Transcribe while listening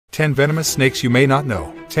10 venomous snakes you may not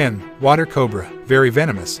know. 10. Water cobra. Very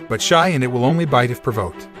venomous, but shy and it will only bite if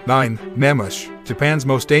provoked. 9. Venomous. Japan's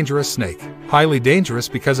most dangerous snake. Highly dangerous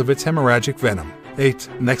because of its hemorrhagic venom. 8.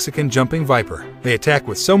 Mexican jumping viper. They attack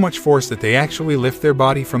with so much force that they actually lift their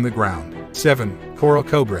body from the ground. 7. Coral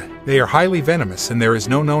cobra. They are highly venomous and there is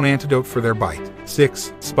no known antidote for their bite.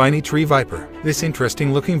 6. Spiny tree viper. This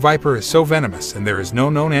interesting looking viper is so venomous and there is no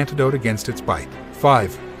known antidote against its bite.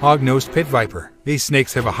 5. Hog-nosed pit viper. These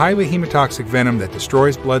snakes have a highly hemotoxic venom that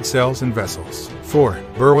destroys blood cells and vessels. 4.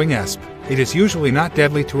 Burrowing asp. It is usually not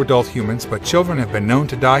deadly to adult humans, but children have been known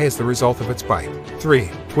to die as the result of its bite. 3.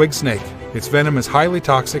 Twig snake. Its venom is highly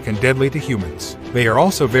toxic and deadly to humans. They are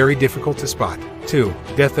also very difficult to spot. 2.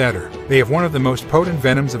 Death adder. They have one of the most potent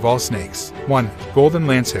venoms of all snakes. 1. Golden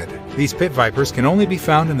lancehead. These pit vipers can only be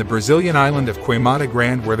found in the Brazilian island of Queimada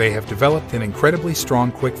Grande, where they have developed an incredibly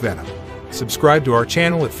strong quick venom. Subscribe to our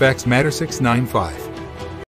channel at Facts Matter 695.